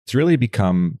It's really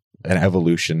become an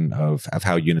evolution of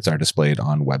how units are displayed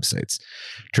on websites.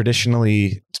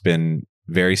 Traditionally, it's been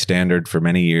very standard for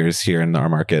many years here in our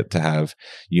market to have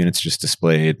units just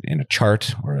displayed in a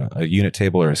chart or a unit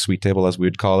table or a suite table, as we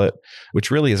would call it, which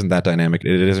really isn't that dynamic.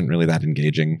 It isn't really that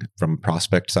engaging from a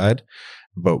prospect side.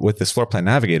 But with this Floor Plan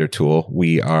Navigator tool,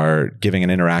 we are giving an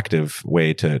interactive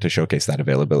way to showcase that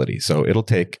availability. So it'll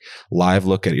take live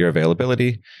look at your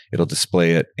availability. It'll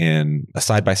display it in a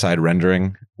side-by-side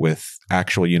rendering with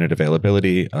actual unit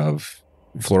availability of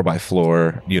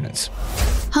floor-by-floor units.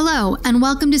 Hello, and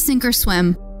welcome to Sink or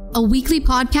Swim, a weekly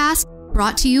podcast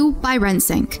brought to you by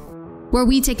Rentsync, where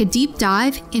we take a deep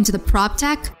dive into the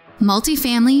PropTech,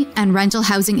 multifamily, and rental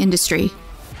housing industry.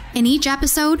 In each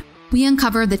episode, we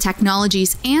uncover the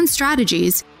technologies and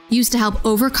strategies used to help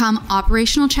overcome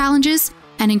operational challenges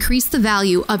and increase the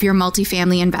value of your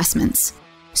multifamily investments.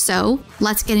 So,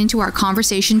 let's get into our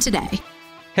conversation today.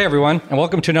 Hey everyone, and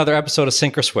welcome to another episode of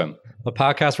Sink or Swim, a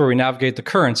podcast where we navigate the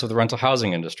currents of the rental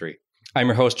housing industry. I'm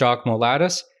your host, Giacomo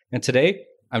Lattis, and today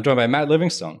I'm joined by Matt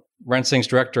Livingstone, Rentsync's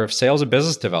Director of Sales and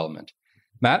Business Development.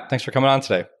 Matt, thanks for coming on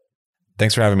today.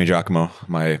 Thanks for having me, Giacomo.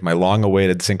 My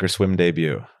long-awaited Sink or Swim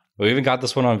debut. We even got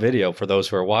this one on video for those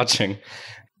who are watching.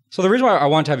 So the reason why I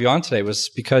wanted to have you on today was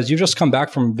because you've just come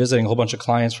back from visiting a whole bunch of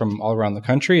clients from all around the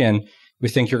country, and we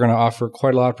think you're going to offer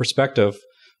quite a lot of perspective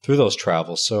through those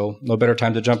travels. So no better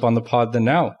time to jump on the pod than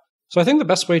now. So I think the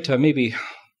best way to maybe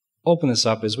open this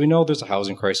up is we know there's a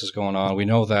housing crisis going on. We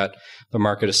know that the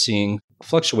market is seeing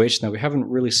fluctuation that we haven't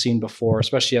really seen before,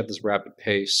 especially at this rapid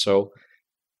pace. So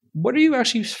what are you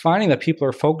actually finding that people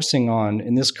are focusing on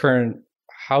in this current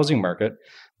housing market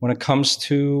when it comes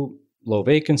to low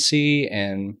vacancy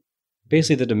and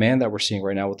basically the demand that we're seeing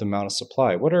right now with the amount of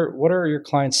supply? What are your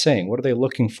clients saying? What are they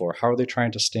looking for? How are they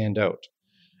trying to stand out?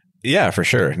 Yeah, for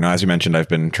sure. Now, as you mentioned, I've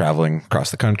been traveling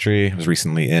across the country. I was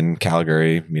recently in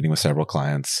Calgary, meeting with several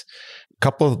clients. A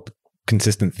couple of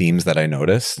consistent themes that I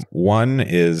noticed. One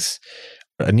is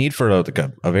a need for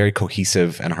a very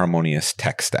cohesive and harmonious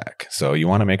tech stack. So you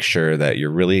want to make sure that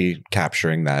you're really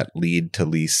capturing that lead to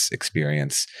lease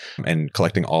experience and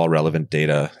collecting all relevant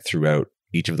data throughout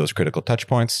each of those critical touch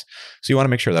points. So you want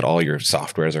to make sure that all your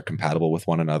softwares are compatible with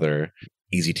one another,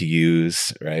 easy to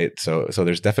use, right? So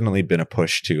there's definitely been a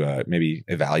push to maybe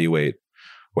evaluate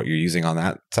what you're using on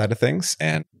that side of things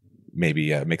and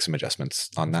maybe make some adjustments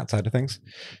on that side of things.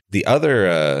 The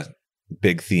other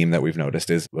big theme that we've noticed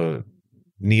is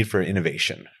need for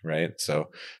innovation, right? So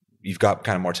you've got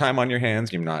kind of more time on your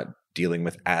hands. You're not dealing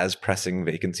with as pressing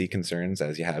vacancy concerns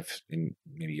as you have in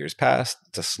maybe years past.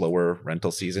 It's a slower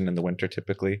rental season in the winter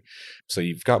typically. So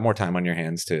you've got more time on your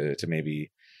hands to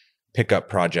maybe pick up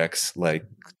projects like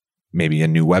maybe a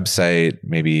new website,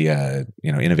 maybe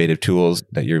innovative tools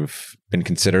that you've been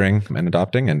considering and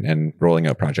adopting and rolling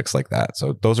out projects like that.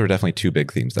 So those are definitely two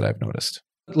big themes that I've noticed.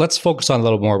 Let's focus on a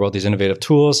little more about these innovative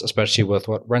tools, especially with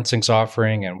what Rentsync's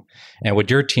offering and what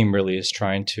your team really is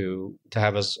trying to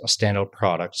have as a standout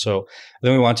product. So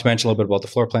then we want to mention a little bit about the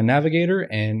Floor Plan Navigator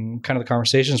and kind of the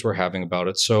conversations we're having about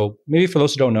it. So maybe for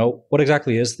those who don't know, what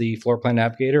exactly is the Floor Plan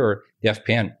Navigator or the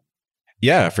FPN?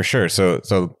 Yeah, for sure. So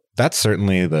that's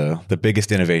certainly the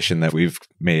biggest innovation that we've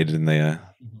made in the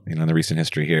in the recent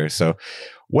history here. So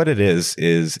what it is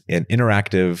an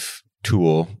interactive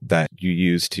tool that you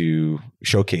use to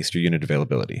showcase your unit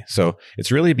availability. So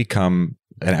it's really become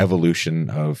an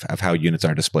evolution of how units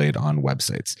are displayed on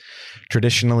websites.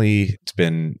 Traditionally, it's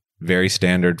been very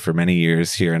standard for many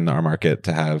years here in our market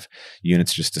to have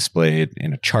units just displayed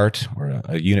in a chart or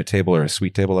a unit table or a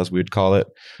suite table, as we would call it,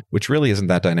 which really isn't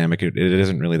that dynamic. It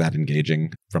isn't really that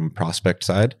engaging from a prospect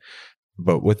side.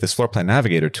 But with this Floor Plan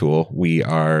Navigator tool, we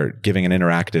are giving an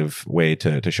interactive way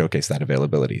to showcase that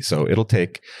availability. So it'll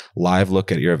take live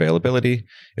look at your availability.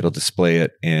 It'll display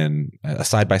it in a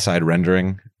side-by-side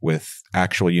rendering with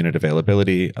actual unit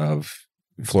availability of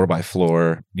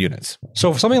floor-by-floor units.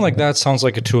 So something like that sounds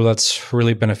like a tool that's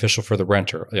really beneficial for the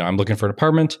renter. I'm looking for an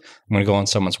apartment. I'm going to go on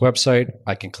someone's website.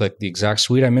 I can click the exact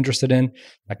suite I'm interested in.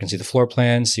 I can see the floor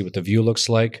plan, see what the view looks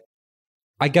like.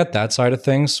 I get that side of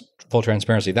things, full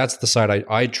transparency. That's the side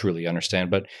I truly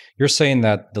understand. But you're saying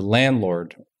that the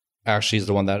landlord actually is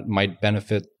the one that might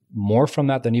benefit more from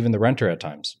that than even the renter at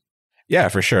times. Yeah,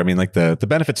 for sure. I mean, like the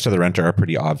benefits to the renter are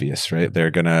pretty obvious, right?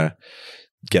 They're going to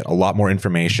get a lot more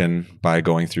information by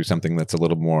going through something that's a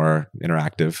little more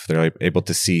interactive. They're able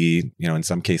to see, in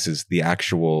some cases, the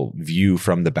actual view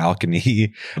from the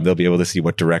balcony. They'll be able to see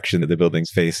what direction the building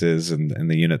faces and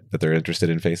the unit that they're interested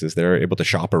in faces. They're able to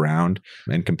shop around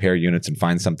and compare units and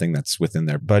find something that's within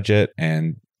their budget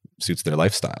and suits their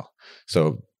lifestyle.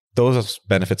 So those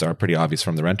benefits are pretty obvious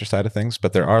from the renter side of things,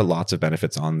 but there are lots of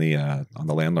benefits on the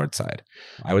landlord side.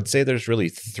 I would say there's really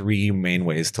three main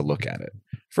ways to look at it.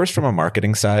 First, from a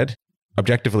marketing side,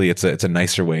 objectively, it's a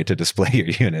nicer way to display your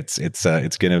units. It's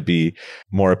going to be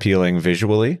more appealing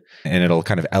visually, and it'll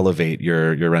kind of elevate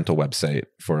your rental website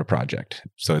for a project.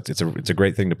 So it's a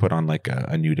great thing to put on like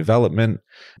a new development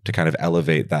to kind of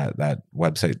elevate that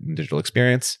website and digital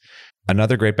experience.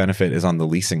 Another great benefit is on the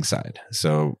leasing side.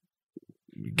 So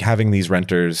having these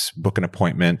renters book an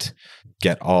appointment,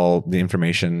 get all the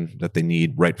information that they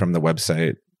need right from the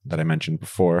website that I mentioned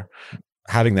before,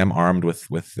 having them armed with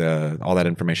all that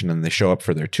information, and they show up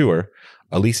for their tour,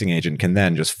 a leasing agent can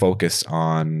then just focusing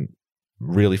on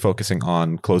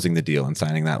closing the deal and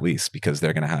signing that lease, because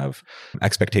they're going to have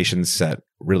expectations set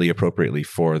really appropriately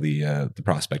for the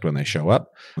prospect when they show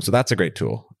up. So that's a great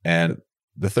tool. And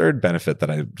the third benefit that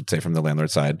I would say from the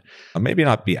landlord side, maybe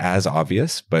not be as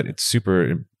obvious, but it's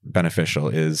super beneficial,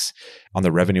 is on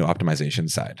the revenue optimization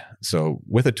side. So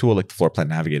with a tool like the Floor Plan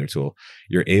Navigator tool,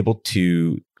 you're able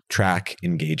to track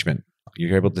engagement.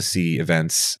 You're able to see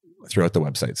events throughout the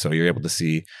website. So you're able to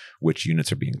see which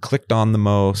units are being clicked on the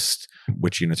most,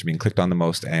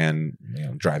 and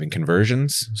driving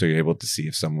conversions. So you're able to see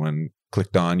if someone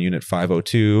clicked on unit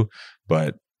 502,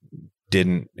 but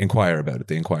didn't inquire about it.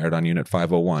 They inquired on unit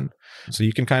 501. So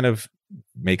you can kind of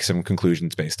make some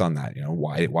conclusions based on that.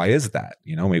 Why is that?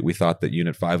 We thought that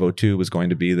unit 502 was going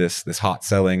to be this hot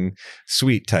selling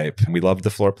suite type, and we loved the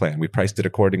floor plan. We priced it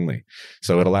accordingly.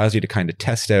 So it allows you to kind of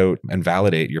test out and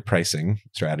validate your pricing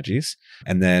strategies,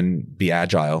 and then be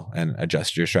agile and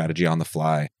adjust your strategy on the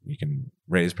fly. You can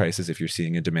raise prices if you're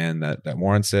seeing a demand that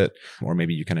warrants it, or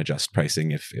maybe you can adjust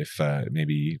pricing if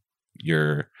maybe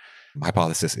your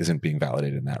hypothesis isn't being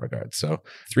validated in that regard. So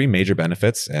three major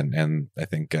benefits, and I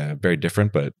think very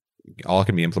different, but all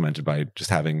can be implemented by just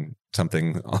having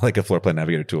something like a Floor Plan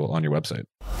Navigator tool on your website.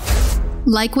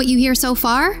 Like what you hear so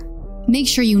far? Make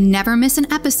sure you never miss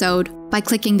an episode by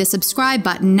clicking the subscribe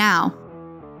button now.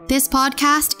 This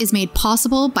podcast is made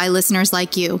possible by listeners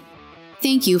like you.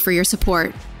 Thank you for your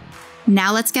support.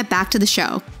 Now let's get back to the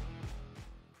show.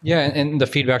 Yeah, and the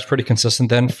feedback's pretty consistent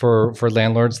then for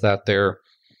landlords, that they're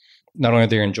not only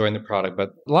they're enjoying the product,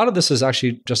 but a lot of this is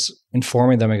actually just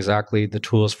informing them exactly the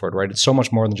tools for it, right? It's so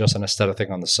much more than just an aesthetic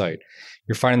thing on the site.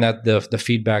 You're finding that the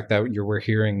feedback that we're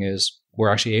hearing is we're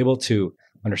actually able to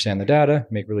understand the data,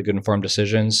 make really good informed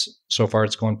decisions. So far,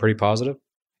 it's going pretty positive.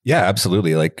 Yeah,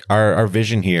 absolutely. Like our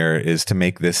vision here is to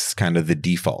make this kind of the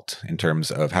default in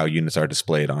terms of how units are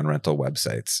displayed on rental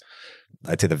websites.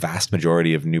 I'd say the vast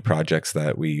majority of new projects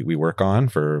that we work on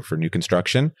for new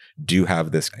construction do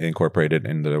have this incorporated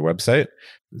into their website.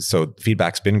 So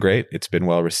feedback's been great. It's been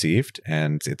well received,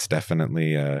 and it's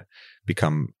definitely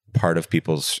become part of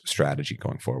people's strategy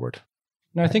going forward.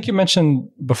 Now, I think you mentioned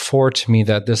before to me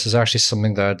that this is actually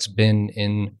something that's been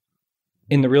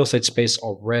in the real estate space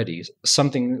already,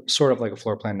 something sort of like a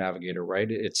Floor Plan Navigator, right?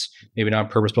 It's maybe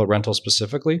not purpose-built rental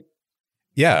specifically.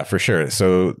 Yeah, for sure.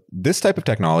 So this type of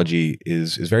technology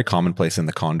is very commonplace in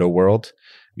the condo world.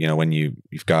 When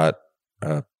you've got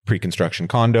a pre-construction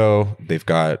condo, they've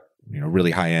got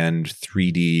really high-end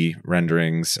 3D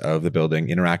renderings of the building,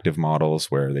 interactive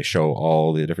models where they show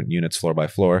all the different units floor by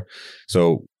floor.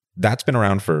 So that's been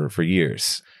around for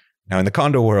years. Now in the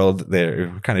condo world, they're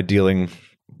kind of dealing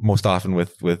most often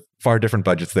with far different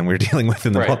budgets than we're dealing with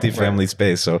in the multifamily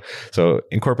space. So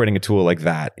incorporating a tool like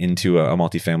that into a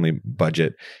multifamily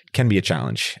budget can be a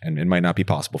challenge, and it might not be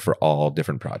possible for all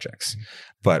different projects.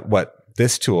 But what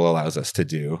this tool allows us to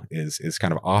do is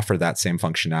kind of offer that same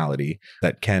functionality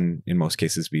that can, in most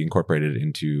cases, be incorporated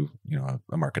into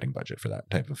a marketing budget for that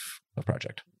type of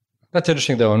project. That's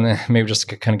interesting, though, and maybe just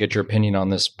to kind of get your opinion on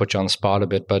this, put you on the spot a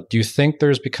bit, but do you think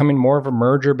there's becoming more of a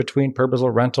merger between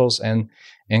purpose-built rentals and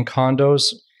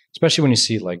condos, especially when you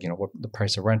see what the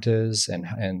price of rent is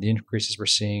and the increases we're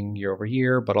seeing year over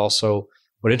year, but also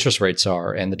what interest rates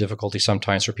are and the difficulty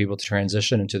sometimes for people to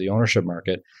transition into the ownership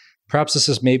market? Perhaps this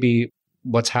is maybe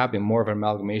what's happening, more of an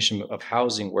amalgamation of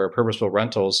housing where purpose-built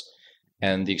rentals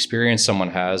and the experience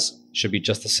someone has should be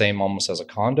just the same almost as a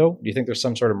condo. Do you think there's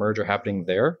some sort of merger happening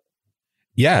there?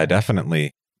 Yeah,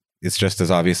 definitely. It's just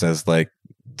as obvious as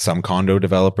some condo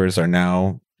developers are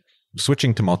now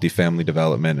switching to multifamily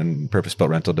development and purpose-built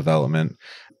rental development.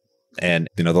 And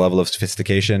the level of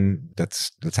sophistication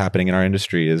that's happening in our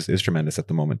industry is tremendous at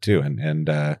the moment too. And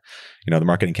the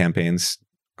marketing campaigns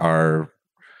are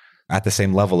at the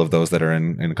same level of those that are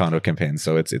in condo campaigns.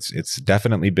 So it's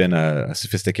definitely been a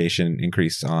sophistication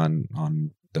increase on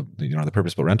the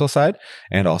purpose-built rental side,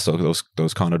 and also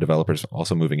those condo developers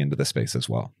also moving into the space as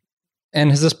well. And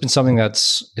has this been something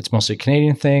it's mostly a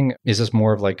Canadian thing? Is this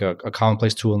more of like a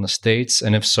commonplace tool in the States?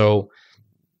 And if so,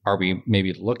 are we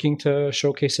maybe looking to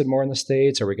showcase it more in the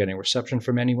States? Are we getting reception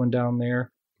from anyone down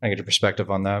there? I get your perspective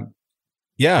on that.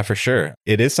 Yeah, for sure.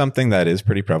 It is something that is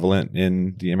pretty prevalent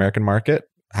in the American market,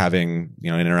 having,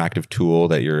 an interactive tool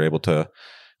that you're able to,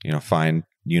 find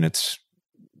units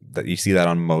that you see that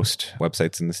on most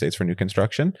websites in the States for new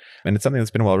construction. And it's something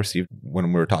that's been well received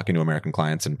when we're talking to American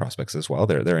clients and prospects as well.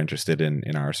 They're interested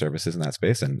in our services in that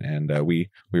space. And we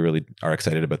really are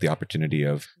excited about the opportunity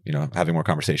of, having more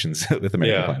conversations with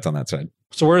American clients on that side.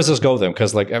 So where does this go then?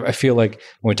 Because I feel like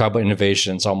when we talk about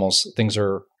innovation, it's almost things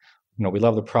are, we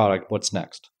love the product. What's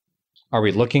next? Are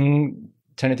we looking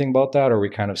to anything about that? Or are we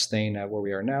kind of staying at where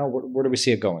we are now? Where do we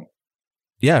see it going?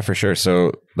 Yeah, for sure.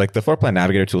 So like the Floor Plan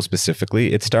Navigator tool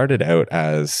specifically, it started out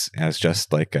as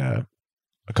just like a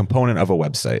component of a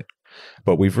website,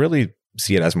 but we've really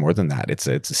see it as more than that. It's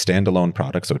a standalone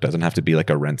product, so it doesn't have to be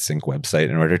like a Rentsync website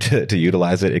in order to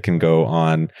utilize it. It can go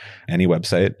on any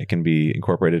website. It can be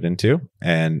incorporated into.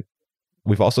 And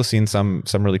we've also seen some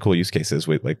really cool use cases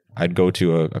with, like, I'd go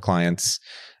to a client's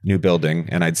new building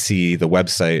and I'd see the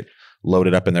website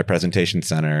loaded up in their presentation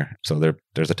center. So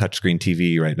there's a touchscreen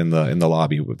TV right in the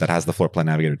lobby that has the Floor Plan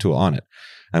Navigator tool on it.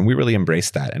 And we really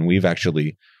embraced that. And we've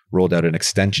actually rolled out an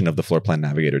extension of the Floor Plan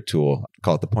Navigator tool,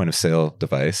 call it the point of sale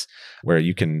device, where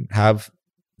you can have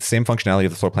the same functionality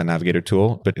of the Floor Plan Navigator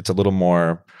tool, but it's a little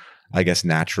more, I guess,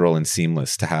 natural and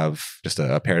seamless to have just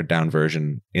a pared down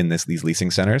version in these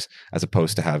leasing centers, as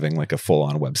opposed to having like a full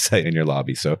on website in your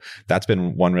lobby. So that's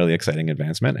been one really exciting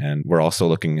advancement. And we're also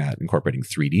looking at incorporating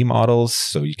 3D models.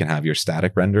 So you can have your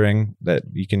static rendering that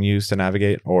you can use to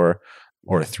navigate, or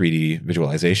a 3D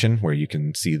visualization where you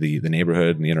can see the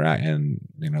neighborhood and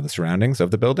the surroundings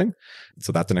of the building.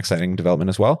 So that's an exciting development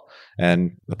as well.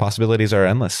 And the possibilities are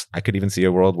endless. I could even see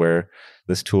a world where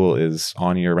this tool is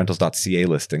on your rentals.ca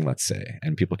listing, let's say,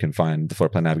 and people can find the Floor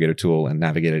Plan Navigator tool and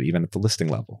navigate it even at the listing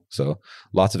level. So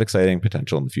lots of exciting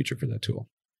potential in the future for that tool.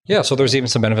 Yeah, so there's even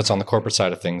some benefits on the corporate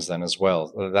side of things then as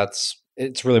well.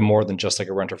 It's really more than just like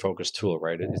a renter-focused tool,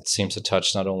 right? It seems to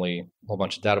touch not only a whole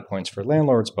bunch of data points for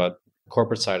landlords, but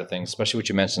corporate side of things, especially what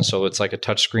you mentioned. So it's like a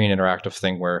touchscreen interactive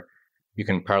thing where you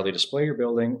can proudly display your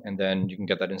building, and then you can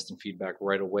get that instant feedback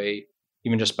right away,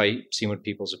 even just by seeing what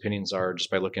people's opinions are, just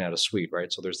by looking at a suite,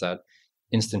 right? So there's that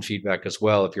instant feedback as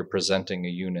well if you're presenting a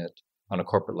unit on a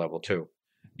corporate level too.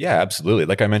 Yeah, absolutely.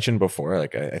 Like I mentioned before,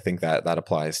 like I think that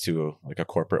applies to like a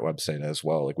corporate website as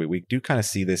well. Like we do kind of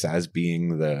see this as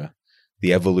being the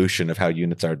evolution of how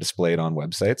units are displayed on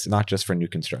websites, not just for new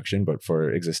construction, but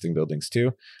for existing buildings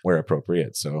too, where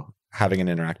appropriate. So having an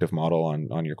interactive model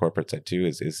on your corporate site too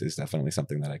is definitely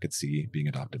something that I could see being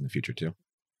adopted in the future too.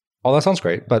 Oh, that sounds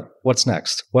great. But what's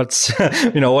next? What's,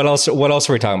 what else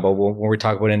are we talking about when we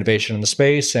talk about innovation in the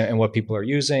space and what people are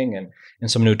using and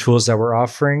some new tools that we're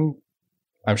offering?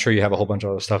 I'm sure you have a whole bunch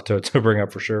of other stuff to bring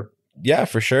up for sure. Yeah,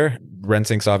 for sure.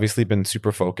 Rentsync's obviously been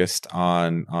super focused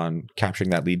on capturing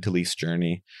that lead to lease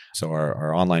journey. So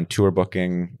our online tour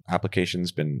booking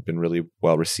application's been really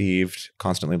well received,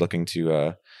 constantly looking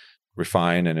to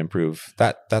refine and improve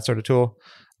that sort of tool.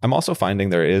 I'm also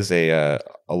finding there is a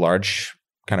large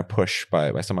kind of push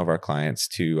by some of our clients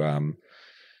to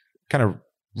kind of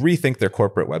rethink their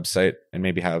corporate website and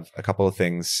maybe have a couple of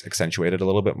things accentuated a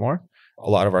little bit more. A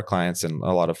lot of our clients and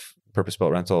a lot of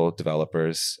purpose-built rental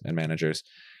developers and managers,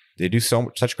 they do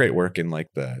such great work in like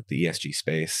the ESG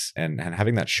space, and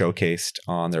having that showcased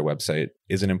on their website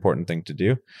is an important thing to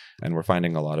do. And we're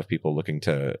finding a lot of people looking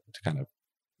to kind of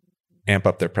amp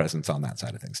up their presence on that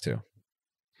side of things too.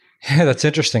 Yeah, that's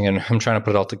interesting. And I'm trying to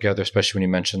put it all together, especially when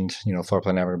you mentioned, Floor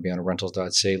Plan Navigator being on a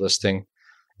rentals.ca listing.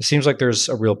 It seems like there's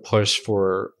a real push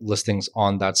for listings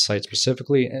on that site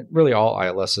specifically, and really all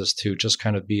ILSs to just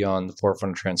kind of be on the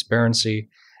forefront of transparency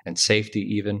and safety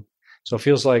even. So it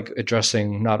feels like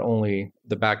addressing not only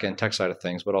the back-end tech side of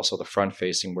things, but also the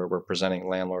front-facing, where we're presenting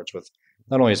landlords with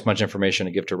not only as much information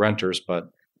to give to renters, but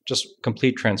just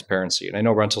complete transparency. And I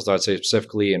know rentals.ca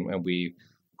specifically, and we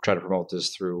try to promote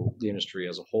this through the industry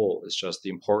as a whole, is just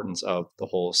the importance of the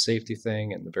whole safety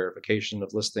thing and the verification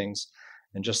of listings,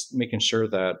 and just making sure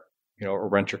that a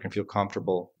renter can feel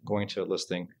comfortable going to a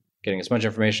listing, getting as much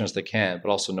information as they can,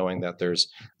 but also knowing that there's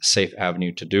a safe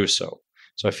avenue to do so.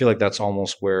 So I feel like that's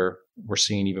almost where we're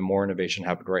seeing even more innovation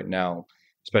happen right now,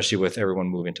 especially with everyone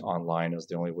moving to online as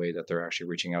the only way that they're actually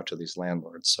reaching out to these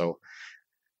landlords. So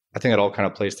I think it all kind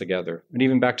of plays together. And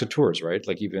even back to tours, right?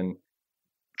 Like even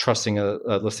trusting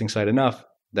a listing site enough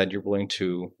that you're willing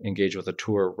to engage with a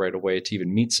tour right away to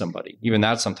even meet somebody. Even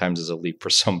that sometimes is a leap for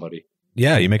somebody.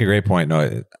 Yeah, you make a great point.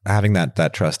 No, having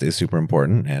that trust is super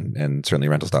important, and certainly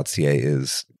rentals.ca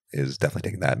is definitely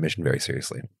taking that mission very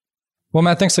seriously. Well,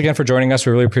 Matt, thanks again for joining us.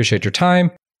 We really appreciate your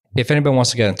time. If anybody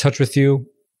wants to get in touch with you,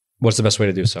 what's the best way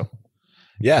to do so?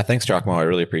 Yeah, thanks, Giacomo. I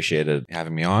really appreciated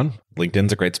having me on.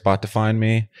 LinkedIn's a great spot to find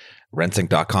me.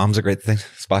 Rentsync.com is a great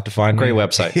spot to find me. Great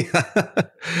website.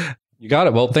 You got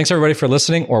it. Well, thanks everybody for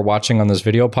listening or watching on this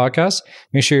video podcast.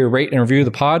 Make sure you rate and review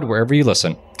the pod wherever you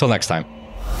listen. Till next time.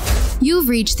 You've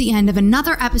reached the end of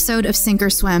another episode of Sink or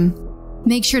Swim.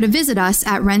 Make sure to visit us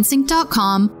at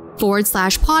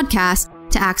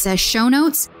rentsync.com/podcast to access show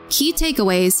notes, key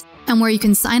takeaways, and where you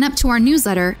can sign up to our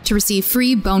newsletter to receive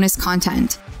free bonus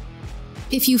content.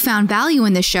 If you found value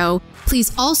in this show,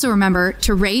 please also remember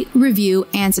to rate, review,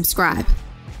 and subscribe.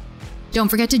 Don't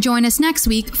forget to join us next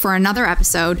week for another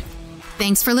episode.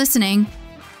 Thanks for listening.